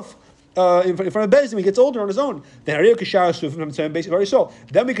himself. In front of Bezdin, he gets older on his own. Then we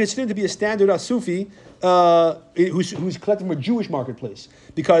consider him to be a standard Asufi who's collecting from a Jewish marketplace,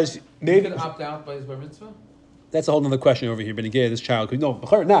 because maybe he could opt out by his bar mitzvah. That's a whole other question over here. But again, this child could not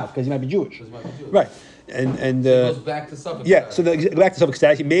because he might be Jewish, right? And so he goes back to suffix. Yeah, so back to suffix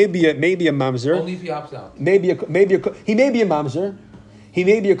status. He may be a mamzer. Only if he opts out. He may be a mamzer. He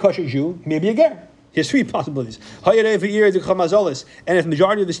may be a kosher Jew. He may be a ger. He has three possibilities. And if the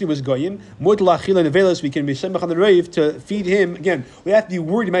majority of the city was goyim, we can be semach on the rave to feed him. Again, we have to be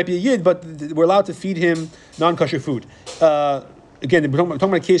worried he might be a yid, but we're allowed to feed him non-kosher food. Again, we're talking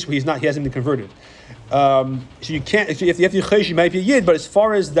about a case where he hasn't been converted. So you can't. So if you have to he might be a yid, but as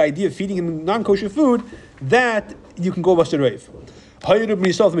far as the idea of feeding him non-kosher food, that you can go bust the rave.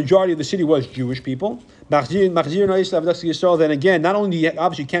 The majority of the city was Jewish people. Then again, not only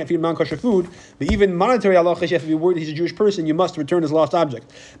obviously you can't feed him non-kosher food, but even monetary halacha, you have to be worried he's a Jewish person, you must return his lost object.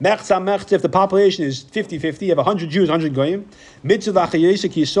 If the population is 50-50, you have 100 Jews, 100 goyim. You have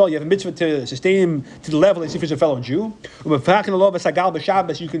a mitzvah to sustain him to the level as if he's a fellow Jew. You can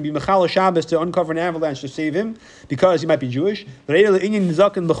be mechal Shabbos to uncover an avalanche to save him, because he might be Jewish. When it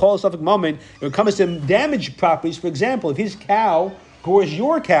comes to damaged properties, for example, if his cow gores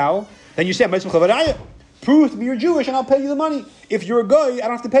your cow, then you say, prove to me you're Jewish and I'll pay you the money. If you're a guy, I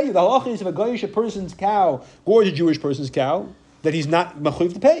don't have to pay you. The halacha is if a Goyish person's cow gores a Jewish person's cow, that he's not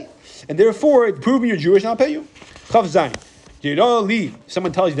mechuyev to pay. And therefore, prove me you're Jewish and I'll pay you. Chav Zayin.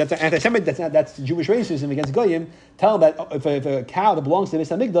 Someone tells you that's anti-Semitic, that's Jewish racism against Goyim. Tell them that if a cow that belongs to the Beis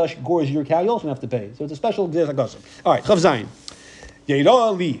HaMikdash gores your cow, you also don't have to pay. So it's a special gzeiras. All right, Chav Zayin. The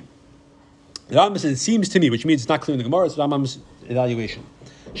Rambam says, it seems to me, which means it's not clear in the Gemara, it's Rambam's evaluation.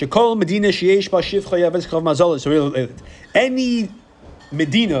 Any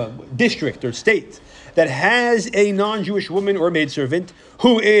Medina, district, or state that has a non-Jewish woman or maidservant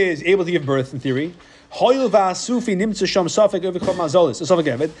who is able to give birth, in theory, since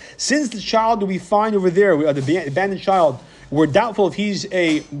the child that we find over there, the abandoned child, we're doubtful if he's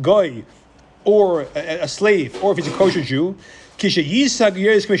a goy or a slave, or if he's a kosher Jew,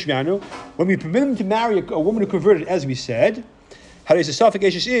 when we permit him to marry a woman who converted, as we said, we say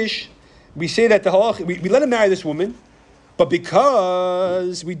that the halach, we let him marry this woman, but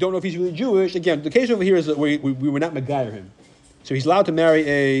because we don't know if he's really Jewish, again, the case over here is that we were not megayer him. So he's allowed to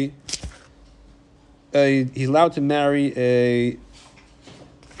marry we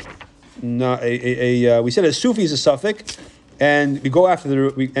said a Sufi is a suffix, and we go after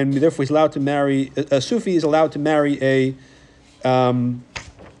and therefore he's allowed to marry, a Sufi is allowed to marry a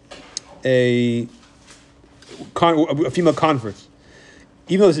female convert,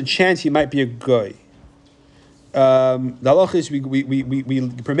 even though there's a chance he might be a guy. The halach is we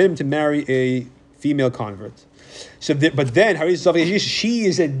permit him to marry a female convert. So, but then she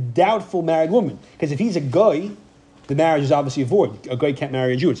is a doubtful married woman, because if he's a guy, the marriage is obviously a void. A guy can't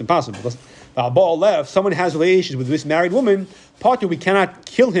marry a Jew; it's impossible. Someone has relations with this married woman. Partner, we cannot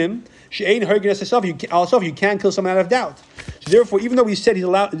kill him. You can't kill someone out of doubt. So therefore, even though we said he's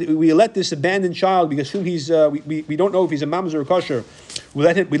allowed, we let this abandoned child, because soon we don't know if he's a mamzer or kosher. we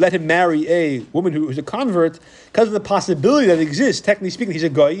let him marry a woman who's a convert because of the possibility that exists. Technically speaking, he's a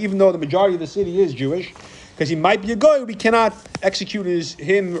goy, even though the majority of the city is Jewish. Because he might be a goy, we cannot execute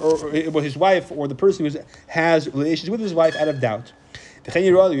him or his wife or the person who has relations with his wife out of doubt.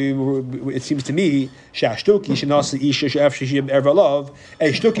 It seems to me, a shtuki,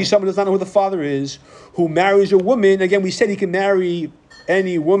 someone does not know who the father is, who marries a woman. Again, we said he can marry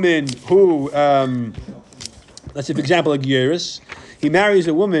any woman who, let's say, for example, a Geiris. He marries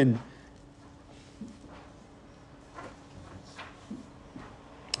a woman.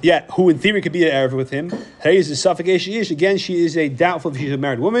 Yeah, who in theory could be an Erev with him. Here is a suffix. Again, she is a doubtful if she's a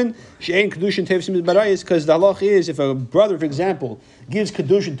married woman. She ain't kedushin tevsim barayis, because the halach is if a brother, for example, gives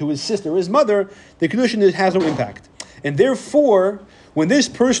kedushin to his sister or his mother, the kedushin has no impact. And therefore, when this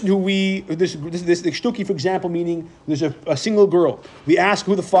person this shtuki, for example, meaning there's a single girl, we ask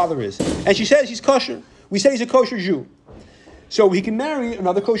who the father is, and she says he's kosher. We say he's a kosher Jew, so he can marry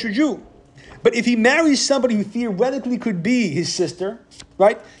another kosher Jew. But if he marries somebody who theoretically could be his sister,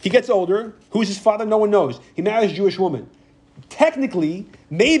 right? He gets older. Who's his father? No one knows. He marries a Jewish woman. Technically,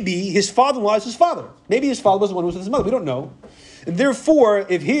 maybe his father-in-law is his father. Maybe his father was the one who was with his mother. We don't know. And therefore,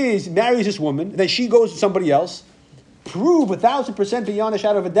 if he marries this woman, then she goes to somebody else, prove 1,000% beyond a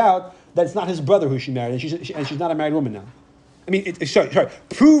shadow of a doubt that it's not his brother who she married, and she's not a married woman now. I mean,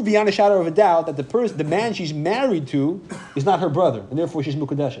 prove beyond a shadow of a doubt that the man she's married to is not her brother, and therefore she's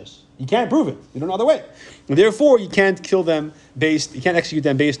mukadeshes. You can't prove it. You don't know the way. And therefore, you can't kill them you can't execute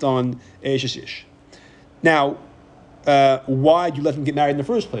them based on Eish. Now, why do you let them get married in the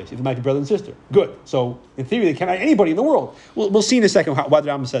first place? If it might be brother and sister. Good. So, in theory, they can't marry anybody in the world. We'll see in a second why the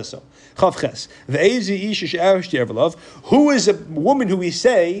Rambam says so. Who is a woman who we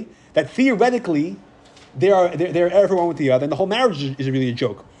say that theoretically they're everyone with the other, and the whole marriage is really a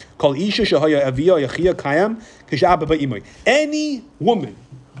joke. Any woman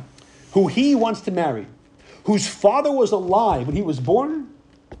who he wants to marry, whose father was alive when he was born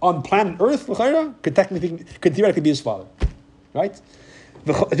on planet Earth, could theoretically be his father, right?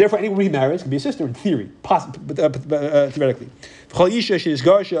 Therefore, any woman he marries could be a sister in theory, theoretically.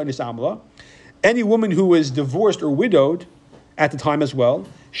 Any woman who was divorced or widowed at the time as well.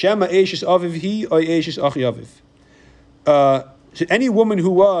 Shema Eishis Aviv or Eishis Achi Aviv. So anyone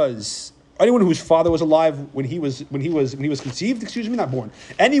whose father was alive when he was conceived, not born.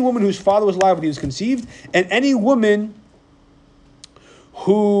 Any woman whose father was alive when he was conceived, and any woman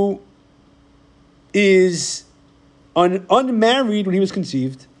who is unmarried when he was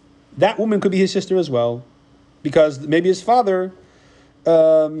conceived, that woman could be his sister as well, because maybe his father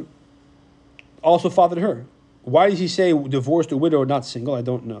also fathered her. Why does he say divorced or widow, not single? I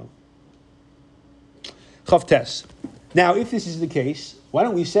don't know. Chavtes. Now, if this is the case, why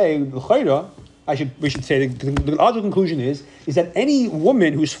don't we say we should say the logical conclusion is that any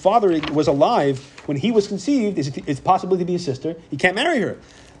woman whose father was alive when he was conceived is possible to be his sister. He can't marry her.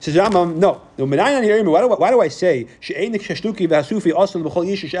 Says Rambam, no. Why do I say that?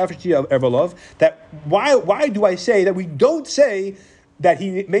 Why do I say that we don't say that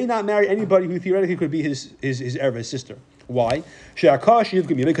he may not marry anybody who theoretically could be his sister? Why? Because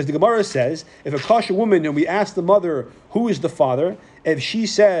the Gemara says, if a kosher woman, and we ask the mother who is the father, if she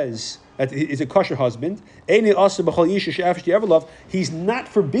says that is a kosher husband, he's not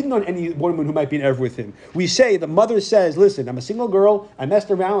forbidden on any woman who might be an erev with him. We say, the mother says, listen, I'm a single girl, I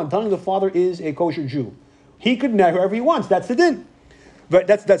messed around, I'm telling you the father is a kosher Jew. He could marry whoever he wants, that's the din. But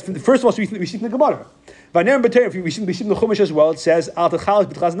that's first of all, we see in the Gemara. We see in the Chumash as well, it says, the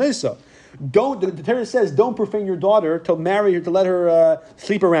Torah says, don't profane your daughter to marry her, to let her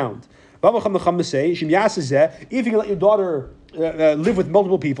sleep around. If you can let your daughter live with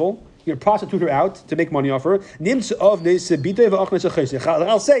multiple people, you prostitute her out to make money off her, I'll say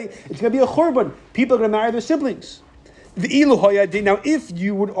it's going to be a churban. People are going to marry their siblings. Now, if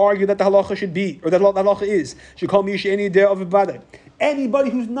you would argue that the halacha should be, or that the halacha is, should call me anybody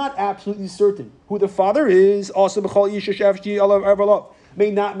who's not absolutely certain who the father is, also may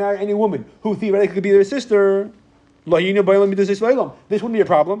not marry any woman who theoretically could be their sister. This wouldn't be a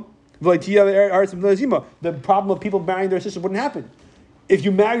problem. The problem of people marrying their sister wouldn't happen. If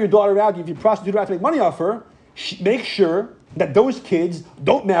you marry your daughter out, if you prostitute her out to make money off her, make sure that those kids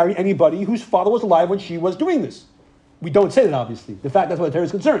don't marry anybody whose father was alive when she was doing this. We don't say that, obviously. The fact that's what the Torah is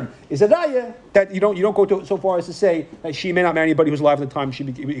concerned is that you don't go so far as to say that she may not marry anybody who was alive at the time he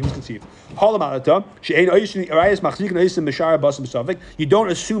was conceived. You don't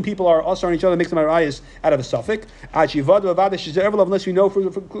assume people are also on each other, makes them arayas out of a suffix. Unless we know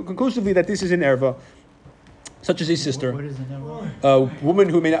conclusively that this is an erva. such as his sister, What is the number? a woman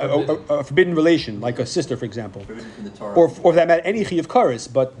who may not, a forbidden relation, like a sister, for example, In the Torah. or for that matter, any chi of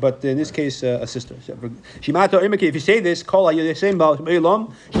karis, but in this case, a sister. If you say this, if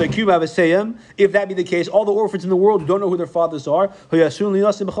that be the case, all the orphans in the world who don't know who their fathers are, they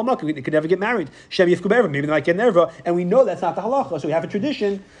could never get married. Maybe they might get nerva, and we know that's not the halacha. So we have a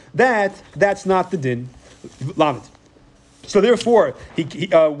tradition that that's not the din. Lamed. So therefore,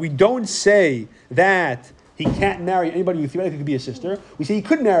 we don't say that he can't marry anybody who theoretically could be a sister. We say he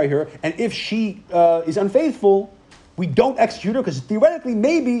could marry her, and if she is unfaithful, we don't execute her because theoretically,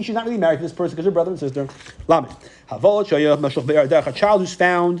 maybe she's not really married to this person because her brother and sister. Lamed. A child who's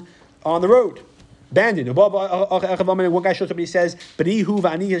found on the road, abandoned. One guy shows up and he says,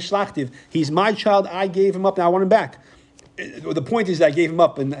 he's my child, I gave him up, now I want him back. The point is that I gave him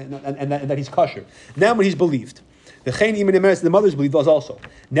up and that he's kosher. Now when he's believed. The mother's believed also.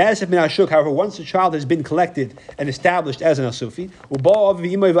 However, once the child has been collected and established as an asufi,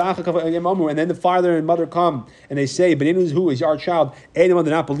 and then the father and mother come and they say, who is our child? Anyone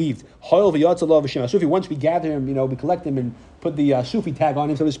they're not believed. Once we gather him, we collect him and put the sufi tag on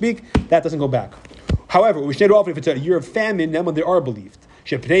him, so to speak, that doesn't go back. However, if it's a year of famine, then when they are believed.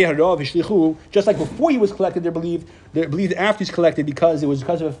 Just like before he was collected, they're believed after he's collected because it was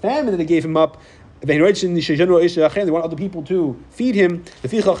because of a famine that they gave him up. They want other people to feed him.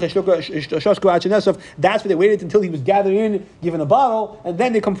 That's why they waited until he was gathered in, given a bottle, and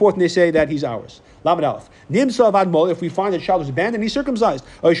then they come forth and they say that he's ours. If we find that the child was abandoned, he's circumcised.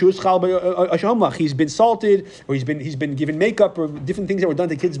 He's been salted, or he's been given makeup, or different things that were done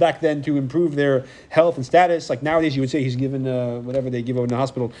to kids back then to improve their health and status. Like nowadays, you would say he's given whatever they give out in the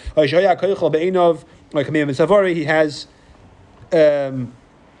hospital. He has.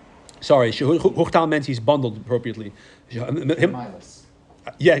 Sorry, Huchtal meant he's bundled appropriately.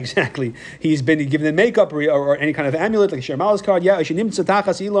 Yeah, exactly. He's been given the makeup or any kind of amulet, like a Shermalas card. Yeah,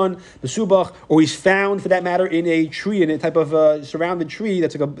 or he's found, for that matter, in a tree, in a type of surrounded tree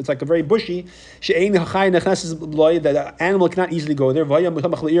that's like a very bushy. That animal cannot easily go there.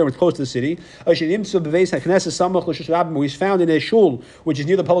 It's close to the city. Or he's found in a shul, which is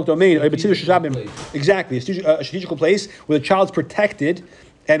near the public domain. Exactly, a strategical place where the child's protected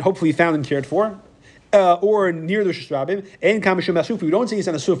and hopefully found and cared for. Or near the Shushrabim, and Kamashim Asufi. We don't say he's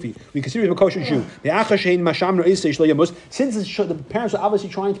an Asufi. We consider him a kosher Jew. Since the parents are obviously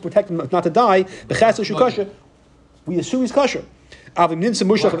trying to protect him not to die, we assume he's kosher. Because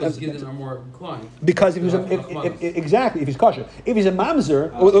if he's if he's kosher, if he's a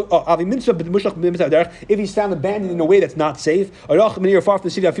mamzer, if he's found abandoned in a way that's not safe, or far from the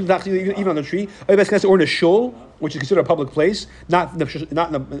city, even on the tree, or in a shul, which is considered a public place, not near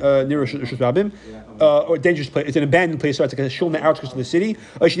Shushrabim, or a dangerous place. It's an abandoned place, so it's like a shul in the outskirts of the city.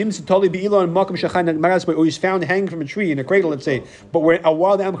 Or he's found hanging from a tree in a cradle, let's say, but where a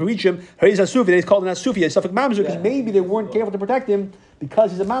wild animal can reach him, he's called an asufi, a suffix mamzer, because maybe they weren't careful to protect him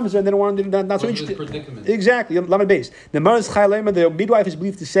because he's a mamzer and they don't want him to not so interested. Exactly. The midwife is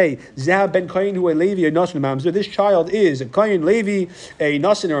believed to say, Zah ben Kain hu a Levi a Nasan mamzer. This child is a Kain Levi, a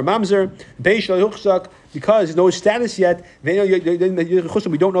Nasan or a mamzer. Because there's no status yet, we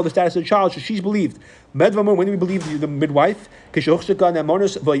don't know the status of the child, so she's believed. When do we believe the midwife?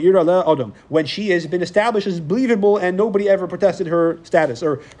 When she has been established as believable and nobody ever protested her status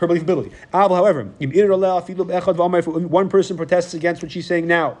or her believability. However, one person protests against what she's saying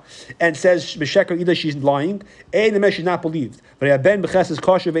now and says either she's lying, and she's not believed. But the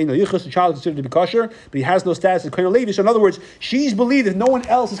child is considered to be kosher, but he has no status as Kohen Levi. So in other words, she's believed if no one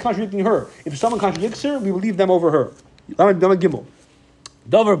else is contradicting her. If someone contradicts her, we believe them over her.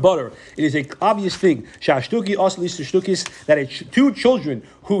 Dover butter. It is an obvious thing that two children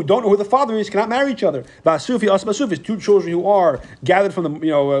who don't know who the father is cannot marry each other. Two children who are gathered from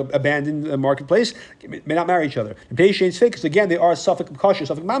the abandoned marketplace may not marry each other. Because again, they are suffix kosher,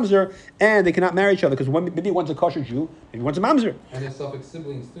 suffix mamzer, and they cannot marry each other because maybe one's a kosher Jew, maybe one's a mamzer. And they're suffix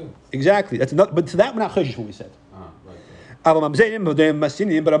siblings too. Exactly. That's another. But to that, we're not choshesh what we said. But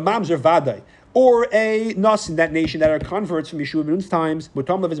a mamzer vaday. Or a nas in that nation that are converts from Yeshua Benun's times, they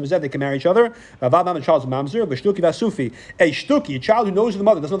can marry each other. A shtuki, a child who knows the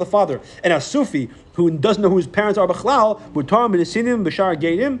mother, doesn't know the father, and a sufi who doesn't know who his parents are, they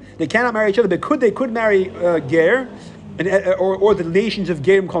cannot marry each other, but they could marry ger, or the nations of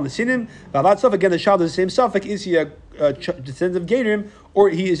Gerim called the Sinim. Again, the child is the same suffix. Is he a descendant of Gerim, or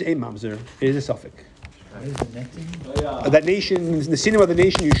he is a mamzer? It is a suffix. That nation, the Sinim of the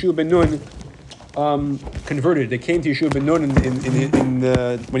nation, Yeshua ben Nun converted. They came to Yeshua ben Nun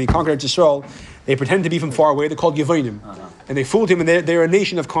when he conquered Israel. They pretended to be from far away. They're called Yevonim. And they fooled him, and they're a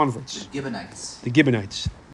nation of converts. Gibeonites. The Gibeonites.